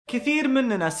كثير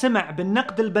مننا سمع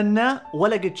بالنقد البناء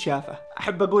ولا قد شافه.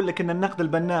 أحب أقول لك أن النقد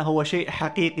البناء هو شيء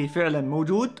حقيقي فعلا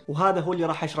موجود، وهذا هو اللي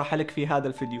راح أشرحه لك في هذا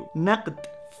الفيديو. نقد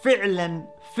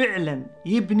فعلا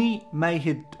يبني ما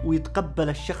يهد، ويتقبل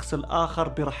الشخص الآخر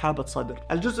برحابة صدر.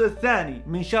 الجزء الثاني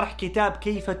من شرح كتاب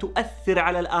كيف تؤثر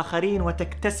على الاخرين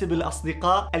وتكتسب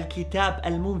الاصدقاء، الكتاب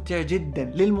الممتع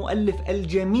جدا للمؤلف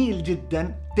الجميل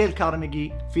جدا ديل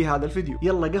كارنيجي في هذا الفيديو.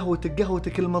 يلا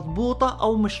قهوتك المضبوطة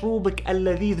أو مشروبك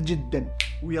اللذيذ جدا،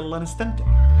 ويلا نستمتع.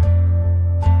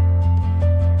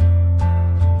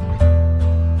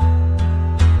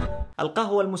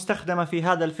 القهوة المستخدمة في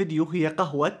هذا الفيديو هي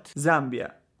قهوة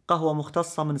زامبيا، قهوة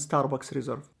مختصة من ستاربكس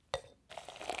ريزيرف.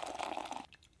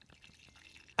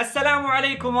 السلام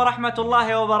عليكم ورحمة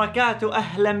الله وبركاته.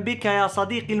 أهلا بك يا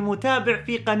صديقي المتابع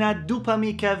في قناة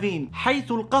دوبامي كافين،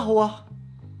 حيث القهوة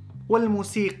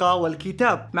والموسيقى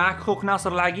والكتاب. معك أخوك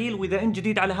ناصر العقيل، وإذا أنت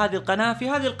جديد على هذه القناة، في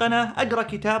هذه القناة أقرأ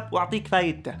كتاب وأعطيك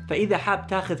فائدته، فإذا حاب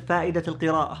تاخذ فائدة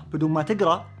القراءة بدون ما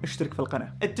تقرأ اشترك في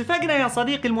القناة. اتفقنا يا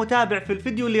صديقي المتابع في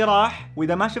الفيديو اللي راح،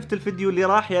 وإذا ما شفت الفيديو اللي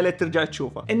راح يا ليت ترجع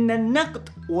تشوفه، إن النقد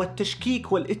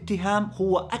والتشكيك والاتهام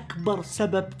هو أكبر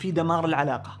سبب في دمار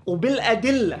العلاقة،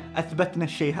 وبالأدلة أثبتنا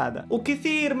الشيء هذا.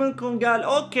 وكثير منكم قال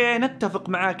أوكي نتفق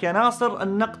معاك يا ناصر،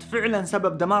 النقد فعلا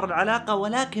سبب دمار العلاقة،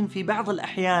 ولكن في بعض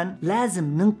الأحيان لازم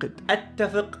ننقد.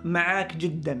 أتفق معاك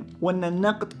جدا، وأن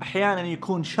النقد أحيانا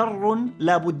يكون شر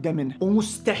لا بد منه،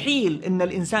 ومستحيل أن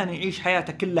الإنسان يعيش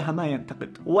حياته كلها ما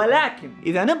ينتقد. ولكن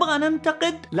إذا نبغى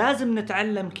ننتقد لازم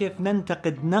نتعلم كيف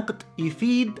ننتقد نقد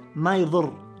يفيد ما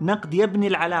يضر، نقد يبني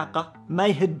العلاقة ما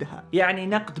يهدها. يعني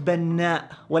نقد بناء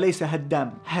وليس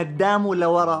هدام ولا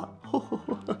وراء.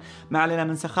 ما علينا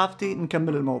من سخافتي،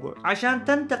 نكمل الموضوع. عشان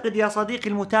تنتقد يا صديقي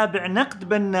المتابع نقد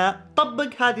بناء،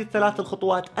 طبق هذه الثلاث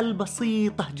الخطوات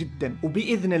البسيطة جدا،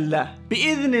 وبإذن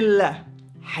الله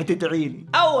حتدعي لي.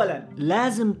 أولا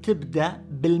لازم تبدأ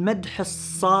بالمدح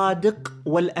الصادق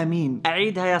والأمين.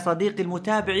 أعيدها يا صديقي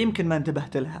المتابع، يمكن ما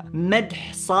انتبهت لها.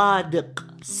 مدح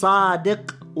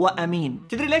صادق وأمين.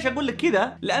 تدري ليش أقول لك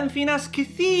كذا؟ لأن في ناس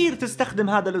كثير تستخدم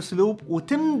هذا الأسلوب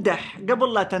وتمدح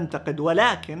قبل لا تنتقد،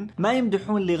 ولكن ما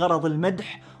يمدحون لغرض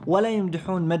المدح ولا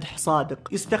يمدحون مدح صادق.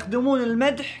 يستخدمون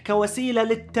المدح كوسيلة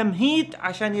للتمهيد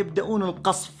عشان يبدأون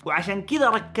القصف، وعشان كذا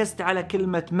ركزت على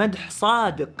كلمة مدح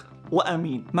صادق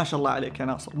وأمين. ما شاء الله عليك يا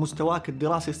ناصر، مستواك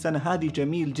الدراسي السنة هذه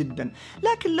جميل جدا،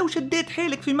 لكن لو شديت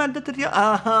حيلك في مادة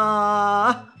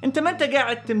الرياضة أنت ما أنت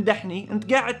قاعد تمدحني،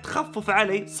 أنت قاعد تخفف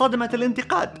علي صدمة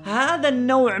الانتقاد. هذا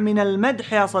النوع من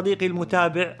المدح يا صديقي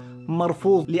المتابع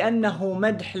مرفوض، لأنه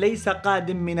مدح ليس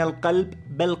قادم من القلب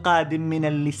بل قادم من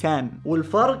اللسان،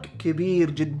 والفرق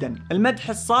كبير جدا. المدح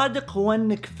الصادق هو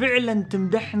أنك فعلا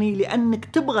تمدحني لأنك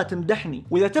تبغى تمدحني،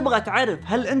 وإذا تبغى تعرف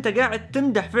هل أنت قاعد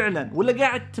تمدح فعلا ولا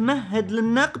قاعد تمهد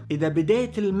للنقد، إذا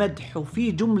بديت المدح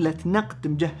وفي جملة نقد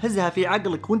مجهزها في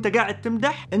عقلك وأنت قاعد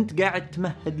تمدح، أنت قاعد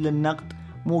تمهد للنقد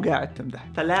مو قاعد تمدح.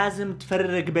 فلازم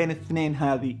تفرق بين الاثنين،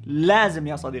 هذه لازم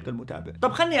يا صديقي المتابع.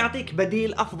 طب خلني أعطيك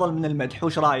بديل أفضل من المدح،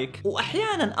 وش رأيك؟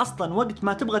 وأحيانا أصلا وقت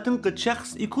ما تبغى تنقد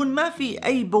شخص يكون ما في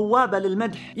أي بوابة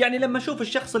للمدح. يعني لما أشوف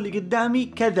الشخص اللي قدامي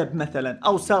كذب مثلا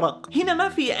أو سرق، هنا ما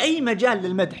في أي مجال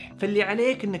للمدح. فاللي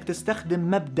عليك أنك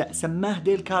تستخدم مبدأ سماه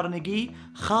ديل كارنيجي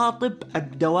خاطب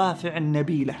الدوافع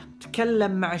النبيلة.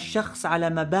 تكلم مع الشخص على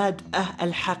مبادئه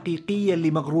الحقيقية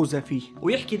اللي مغروزة فيه.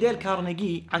 ويحكي ديل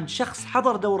كارنيجي عن شخص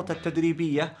حضر دورته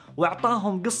التدريبية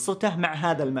وأعطاهم قصته مع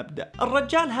هذا المبدأ.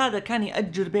 الرجال هذا كان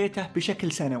يأجر بيته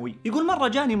بشكل سنوي. يقول مرة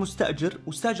جاني مستأجر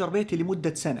واستأجر بيتي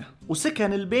لمدة سنة،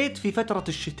 وسكن البيت في فترة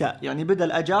الشتاء، يعني بدأ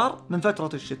الأجار من فترة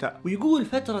الشتاء. ويقول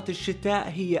فترة الشتاء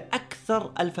هي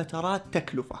أكثر الفترات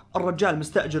تكلفة. الرجال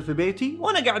مستأجر في بيتي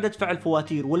وأنا قاعد أدفع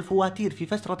الفواتير، والفواتير في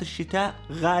فترة الشتاء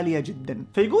غالية جدا.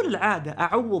 فيقول العادة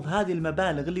أعوض هذه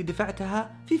المبالغ اللي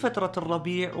دفعتها في فترة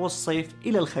الربيع والصيف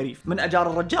إلى الخريف من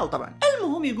أجار الرجال طبعا.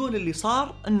 المهم يقول اللي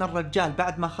صار أن الرجال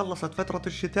بعد ما خلصت فترة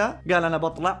الشتاء قال أنا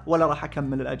بطلع ولا راح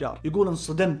أكمل الأجار. يقول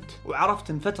انصدمت وعرفت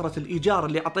أن فترة الإيجار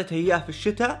اللي أعطيته إياه في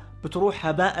الشتاء بتروح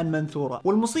هباء منثورا،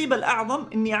 والمصيبة الأعظم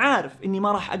إني عارف إني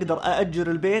ما راح أقدر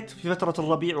أأجر البيت في فترة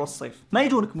الربيع والصيف، ما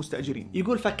يجونك مستأجرين.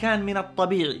 يقول فكان من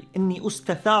الطبيعي إني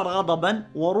أستثار غضبا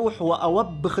وأروح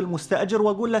وأوبخ المستأجر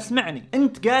وأقول له اسمعني،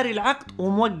 أنت قاري العقد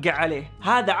وموقع عليه،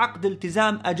 هذا عقد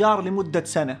التزام أجار لمدة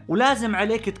سنة، ولازم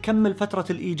عليك تكمل فترة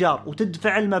الإيجار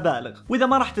وتدفع المبالغ، وإذا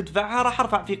ما راح تدفعها راح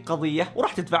أرفع فيك قضية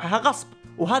وراح تدفعها غصب،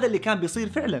 وهذا اللي كان بيصير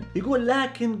فعلا. يقول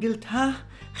لكن قلت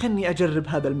خلني أجرب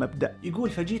هذا المبدأ. يقول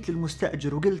فجيت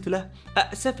للمستأجر وقلت له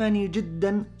أأسفني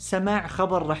جدا سماع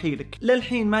خبر رحيلك،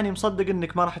 للحين ماني مصدق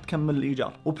أنك ما راح تكمل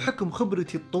الإيجار، وبحكم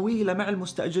خبرتي الطويلة مع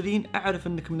المستأجرين أعرف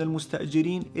أنك من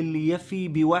المستأجرين اللي يفي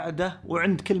بوعده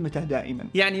وعند كلمته دائما،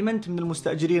 يعني ما أنت من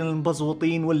المستأجرين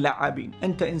المبزوطين واللعابين،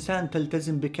 أنت إنسان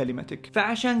تلتزم بكلمتك.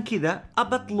 فعشان كذا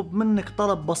أبطلب منك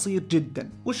طلب بسيط جدا،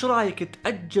 وش رأيك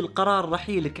تأجل قرار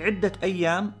رحيلك عدة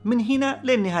أيام من هنا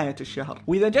لنهاية الشهر،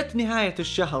 وإذا جت نهاية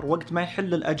الشهر وقت ما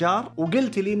يحل الأجار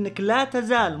وقلت لي إنك لا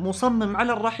تزال مصمم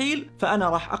على الرحيل، فأنا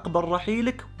راح أقبل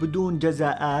رحيلك بدون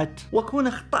جزاءات، وأكون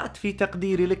أخطأت في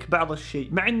تقديري لك بعض الشيء،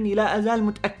 مع إني لا أزال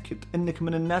متأكد إنك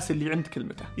من الناس اللي عند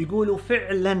كلمته. يقولوا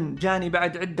فعلا جاني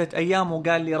بعد عدة أيام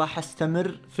وقال لي راح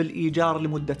أستمر في الإيجار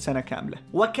لمدة سنة كاملة،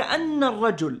 وكأن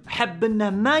الرجل حب إنه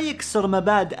ما يكسر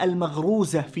مبادئ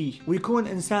المغروزة فيه ويكون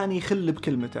إنسان يخل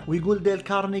بكلمته. ويقول ديل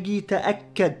كارنيجي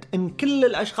تأكد إن كل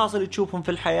الأشخاص اللي تشوفهم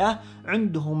في الحياة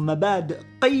عندهم مبادئ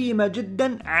قيمة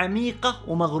جدا عميقة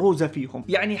ومغروزة فيهم،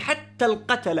 يعني حتى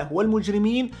القتلة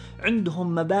والمجرمين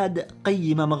عندهم مبادئ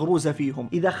قيمة مغروزة فيهم،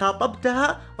 إذا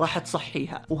خاطبتها راح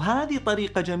تصحيها. وهذه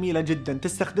طريقة جميلة جدا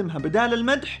تستخدمها بدال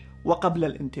المدح وقبل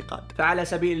الانتقاد. فعلى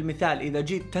سبيل المثال إذا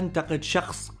جيت تنتقد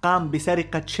شخص قام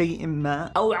بسرقة شيء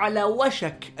ما أو على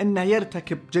وشك أنه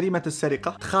يرتكب جريمة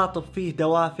السرقة، تخاطب فيه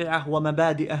دوافعه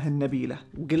ومبادئه النبيلة،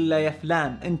 وقل له يا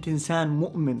فلان أنت إنسان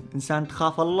مؤمن، إنسان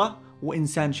تخاف الله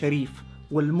وإنسان شريف،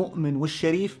 والمؤمن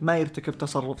والشريف ما يرتكب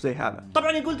تصرف زي هذا.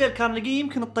 طبعا يقول ديل كارنيجي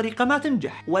يمكن الطريقة ما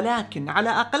تنجح، ولكن على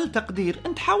أقل تقدير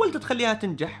أنت حاولت تخليها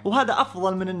تنجح، وهذا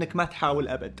أفضل من أنك ما تحاول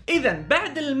أبد. إذن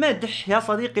بعد المدح يا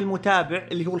صديقي المتابع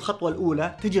اللي هو الخطوة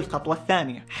الأولى، تجي الخطوة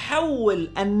الثانية. حول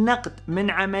النقد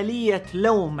من عملية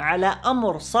لوم على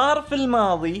أمر صار في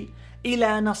الماضي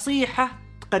إلى نصيحة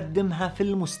تقدمها في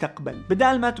المستقبل.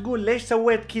 بدال ما تقول ليش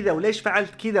سويت كذا وليش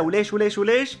فعلت كذا وليش وليش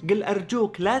وليش، قل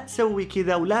أرجوك لا تسوي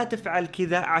كذا ولا تفعل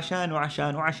كذا عشان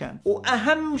وعشان وعشان.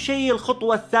 وأهم شيء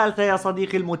الخطوة الثالثة يا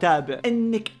صديقي المتابع،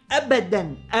 إنك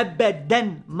أبدا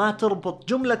أبدا ما تربط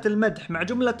جملة المدح مع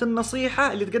جملة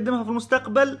النصيحة اللي تقدمها في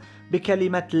المستقبل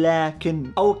بكلمة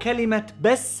لكن أو كلمة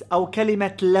بس أو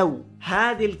كلمة لو.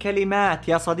 هذه الكلمات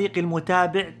يا صديقي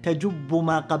المتابع تجب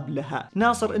ما قبلها.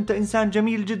 ناصر أنت إنسان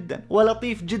جميل جدا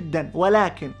ولطيف جدا،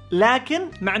 ولكن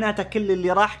معناته كل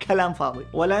اللي راح كلام فاضي،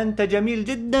 ولا أنت جميل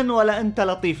جدا ولا أنت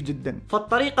لطيف جدا.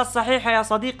 فالطريقة الصحيحة يا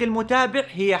صديقي المتابع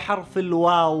هي حرف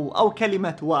الواو أو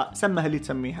كلمة واو، سمها اللي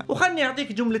تسميها. وخلني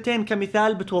أعطيك جملتين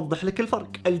كمثال بتوضح لك الفرق.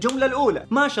 الجملة الأولى: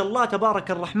 ما شاء الله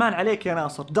تبارك الرحمن عليك يا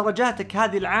ناصر، درجاتك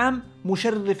هذه العام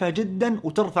مشرفة جدا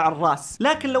وترفع الراس،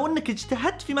 لكن لو أنك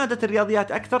اجتهدت في مادة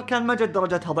الرياضيات أكثر كان ما جت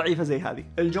درجتها ضعيفة زي هذه.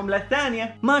 الجملة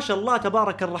الثانية: ما شاء الله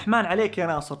تبارك الرحمن عليك يا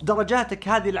ناصر، درجاتك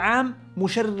هذه العام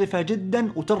مشرفة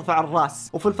جدا وترفع الراس،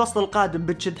 وفي الفصل القادم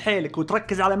بتشد حيلك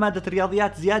وتركز على مادة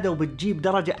الرياضيات زيادة وبتجيب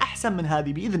درجة أحسن من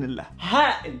هذه بإذن الله.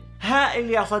 هائل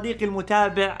يا صديقي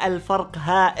المتابع، الفرق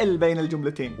هائل بين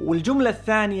الجملتين. والجملة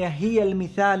الثانية هي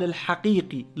المثال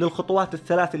الحقيقي للخطوات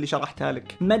الثلاث اللي شرحتها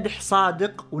لك: مدح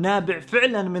صادق ونابع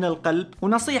فعلا من القلب،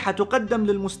 ونصيحة تقدم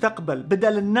للمستقبل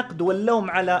بدل النقد واللوم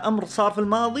على أمر صار في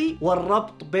الماضي،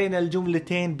 والربط بين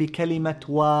الجملتين بكلمة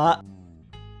واو.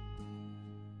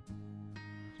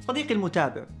 صديقي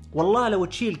المتابع، والله لو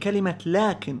تشيل كلمة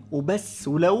لكن وبس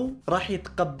ولو راح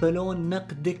يتقبلون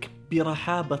نقدك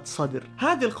برحابة صدر.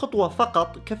 هذه الخطوة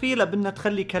فقط كفيلة بأن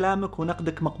تخلي كلامك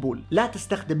ونقدك مقبول. لا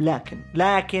تستخدم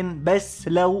لكن بس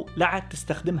لو لا عاد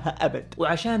تستخدمها أبد.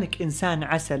 وعشانك إنسان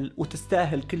عسل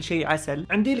وتستاهل كل شيء عسل،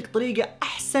 عندي لك طريقة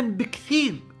أحسن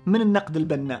بكثير من النقد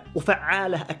البناء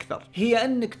وفعالة أكثر، هي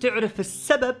أنك تعرف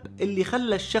السبب اللي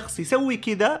خلى الشخص يسوي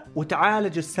كذا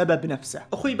وتعالج السبب نفسه.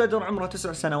 أخوي بدر عمره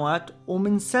 9 سنوات،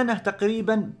 ومن سنة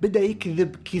تقريبا بدأ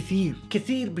يكذب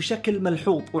كثير بشكل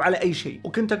ملحوظ وعلى أي شيء،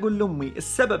 وكنت أقول لأمي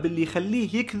السبب اللي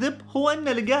يخليه يكذب هو أن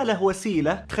لقى له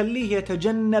وسيلة تخليه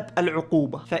يتجنب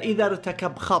العقوبة، فإذا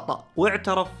ارتكب خطأ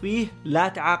واعترف فيه لا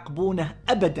تعاقبونه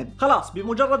أبدا، خلاص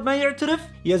بمجرد ما يعترف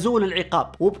يزول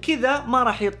العقاب، وبكذا ما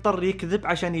راح يضطر يكذب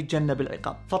عشان يتجنب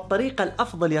العقاب. فالطريقة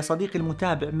الأفضل يا صديقي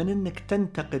المتابع من أنك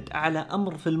تنتقد على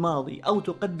أمر في الماضي أو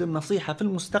تقدم نصيحة في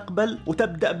المستقبل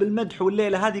وتبدأ بالمدح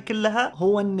والليلة هذه كلها،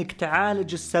 هو أنك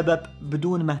تعالج السبب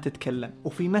بدون ما تتكلم.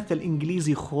 وفي مثل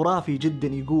إنجليزي خرافي جدا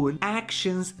يقول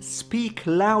Actions speak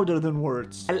louder than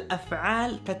words.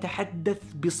 الأفعال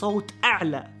تتحدث بصوت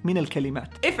أعلى من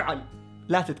الكلمات. افعل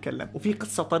لا تتكلم. وفي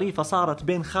قصة طريفة صارت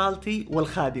بين خالتي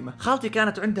والخادمة. خالتي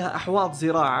كانت عندها أحواض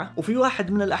زراعة، وفي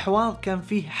واحد من الأحواض كان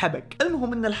فيه حبق.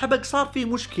 المهم إن الحبق صار فيه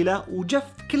مشكلة وجف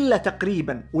كله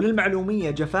تقريبا.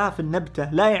 وللمعلومية جفاف النبتة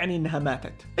لا يعني إنها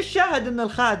ماتت. الشاهد إن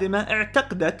الخادمة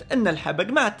اعتقدت إن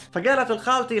الحبق مات، فقالت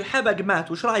لخالتي الحبق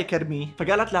مات وش رأيك أرميه؟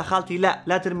 فقالت لها خالتي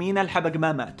لا ترمينا، الحبق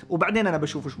ما مات وبعدين أنا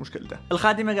بشوف وش مشكلته.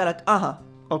 الخادمة قالت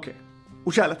أوكي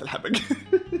وشالت الحبق.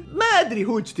 ما أدري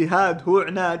هو اجتهاد هو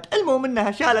عناد، المهم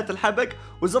إنها شالت الحبق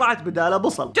وزرعت بداله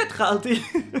بصل.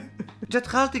 جت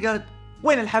خالتي قالت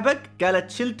وين الحبق؟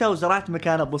 قالت شلته وزرعت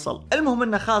مكانه بصل. المهم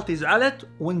ان خالتي زعلت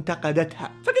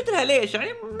وانتقدتها، فقلت لها ليش؟ يعني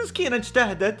مسكينة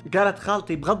اجتهدت. قالت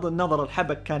خالتي بغض النظر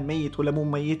الحبق كان ميت ولا مو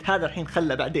ميت، هذا الحين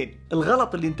خله بعدين.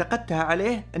 الغلط اللي انتقدتها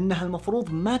عليه انها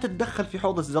المفروض ما تتدخل في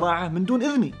حوض الزراعة من دون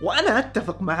اذني، وانا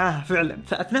اتفق معاها فعلا.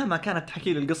 فاثناء ما كانت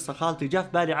تحكي لي القصة خالتي جاء في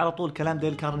بالي على طول كلام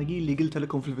ديل كارنيجي اللي قلت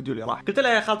لكم في الفيديو اللي راح. قلت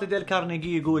لها يا خالتي ديل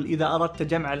كارنيجي يقول اذا اردت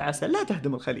جمع العسل لا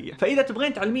تهدم الخلية، فاذا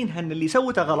تبغين تعلمينها ان اللي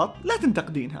سوته غلط لا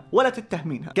تنتقدينها ولا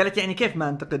تتهمينها. قالت يعني كيف ما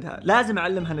انتقدها؟ لازم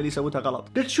اعلمها ان اللي سوته غلط.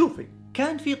 قلت شوفي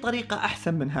كان في طريقة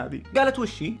احسن من هذه. قالت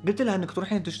وشي؟ قلت لها انك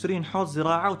تروحين تشترين حوض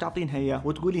زراعة وتعطينها اياه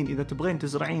وتقولين اذا تبغين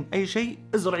تزرعين اي شيء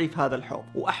ازرعيه في هذا الحوض،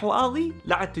 واحواضي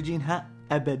لا عاد تجينها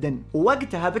ابدا.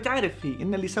 ووقتها بتعرفي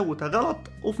ان اللي سوته غلط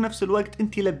وفي نفس الوقت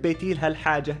انت لبيتي لها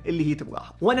الحاجه اللي هي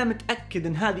تبغاها. وانا متاكد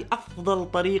ان هذه افضل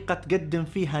طريقه تقدم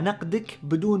فيها نقدك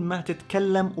بدون ما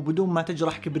تتكلم وبدون ما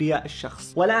تجرح كبرياء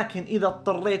الشخص. ولكن اذا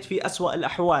اضطريت في اسوأ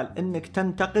الاحوال انك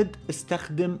تنتقد،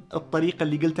 استخدم الطريقه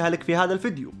اللي قلتها لك في هذا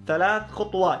الفيديو. 3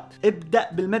 خطوات. ابدا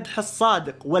بالمدح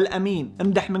الصادق والامين،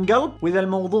 امدح من قلب، واذا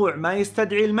الموضوع ما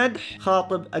يستدعي المدح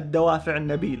خاطب الدوافع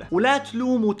النبيله. ولا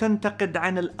تلوم وتنتقد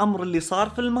عن الامر اللي صار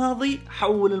في الماضي،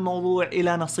 حول الموضوع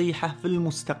إلى نصيحة في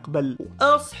المستقبل.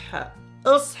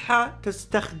 اصحى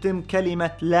تستخدم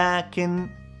كلمة لكن،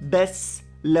 بس،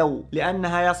 لو،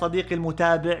 لأنها يا صديقي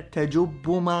المتابع تجب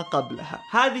ما قبلها.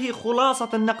 هذه خلاصة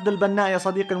النقد البناء يا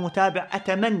صديقي المتابع،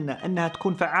 أتمنى أنها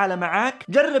تكون فعالة معاك.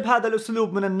 جرب هذا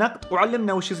الأسلوب من النقد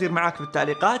وعلمنا وش يصير معاك في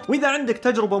التعليقات، وإذا عندك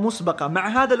تجربة مسبقة مع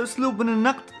هذا الأسلوب من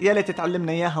النقد يا ليت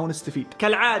تعلمنا إياها ونستفيد.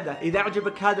 كالعادة إذا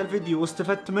عجبك هذا الفيديو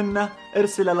واستفدت منه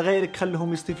ارسله لغيرك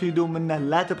خلهم يستفيدون منه،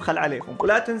 لا تبخل عليهم.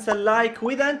 ولا تنسى اللايك،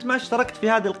 وإذا أنت ما اشتركت في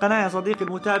هذه القناة يا صديقي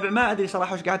المتابع ما أدري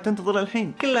صراحة وش قاعد تنتظر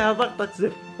الحين، كلها ضغطة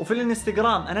زر. وفي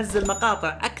الانستغرام انزل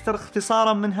مقاطع اكثر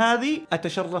اختصارا من هذه،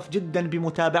 اتشرف جدا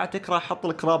بمتابعتك، راح احط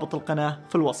لك رابط القناه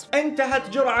في الوصف. انتهت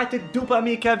جرعه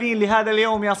الدوباميكافين لهذا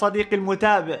اليوم يا صديقي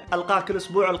المتابع، القاك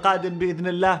الاسبوع القادم باذن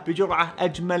الله بجرعه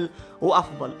اجمل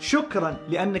وافضل. شكرا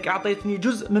لانك اعطيتني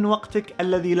جزء من وقتك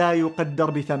الذي لا يقدر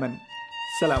بثمن.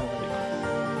 السلام عليكم.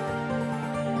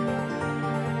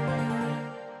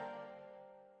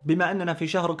 بما أننا في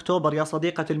شهر أكتوبر يا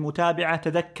صديقتي المتابعة،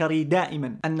 تذكري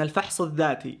دائما أن الفحص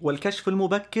الذاتي والكشف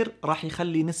المبكر راح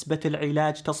يخلي نسبة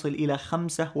العلاج تصل إلى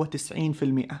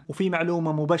 95%. وفي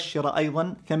معلومة مبشرة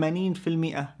أيضا،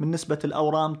 80% من نسبة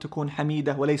الأورام تكون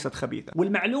حميدة وليست خبيثة.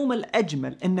 والمعلومة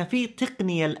الأجمل أن في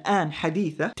تقنية الآن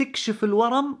حديثة تكشف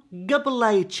الورم قبل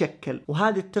لا يتشكل،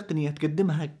 وهذه التقنية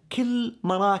تقدمها كل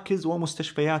مراكز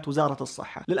ومستشفيات وزارة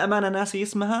الصحة. للأمانة ناسي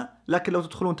اسمها، لكن لو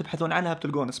تدخلون تبحثون عنها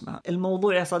بتلقون اسمها.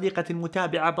 الموضوع يا صديقتي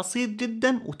المتابعة بسيط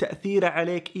جدا وتأثيره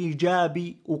عليك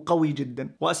إيجابي وقوي جدا،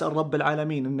 وأسأل رب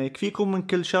العالمين أن يكفيكم من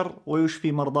كل شر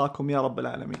ويشفي مرضاكم يا رب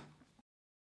العالمين.